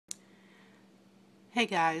Hey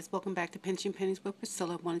guys, welcome back to Pinching Pennies with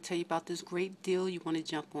Priscilla. I want to tell you about this great deal you want to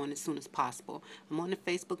jump on as soon as possible. I'm on the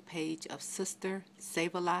Facebook page of Sister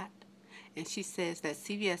Save a Lot, and she says that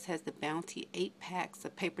CVS has the Bounty 8 packs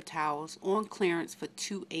of paper towels on clearance for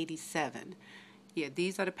 $2.87. Yeah,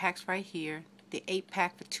 these are the packs right here. The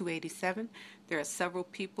 8-pack for $2.87. There are several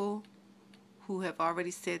people who have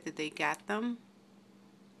already said that they got them.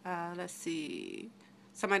 Let's see.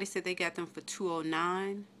 Somebody said they got them for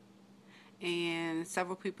 $2.09. And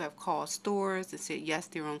several people have called stores and said yes,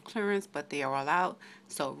 they're on clearance, but they are all out.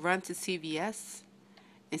 So run to CVS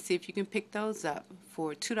and see if you can pick those up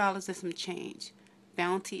for $2 and some change.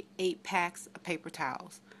 Bounty 8 packs of paper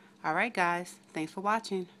towels. All right, guys. Thanks for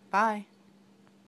watching. Bye.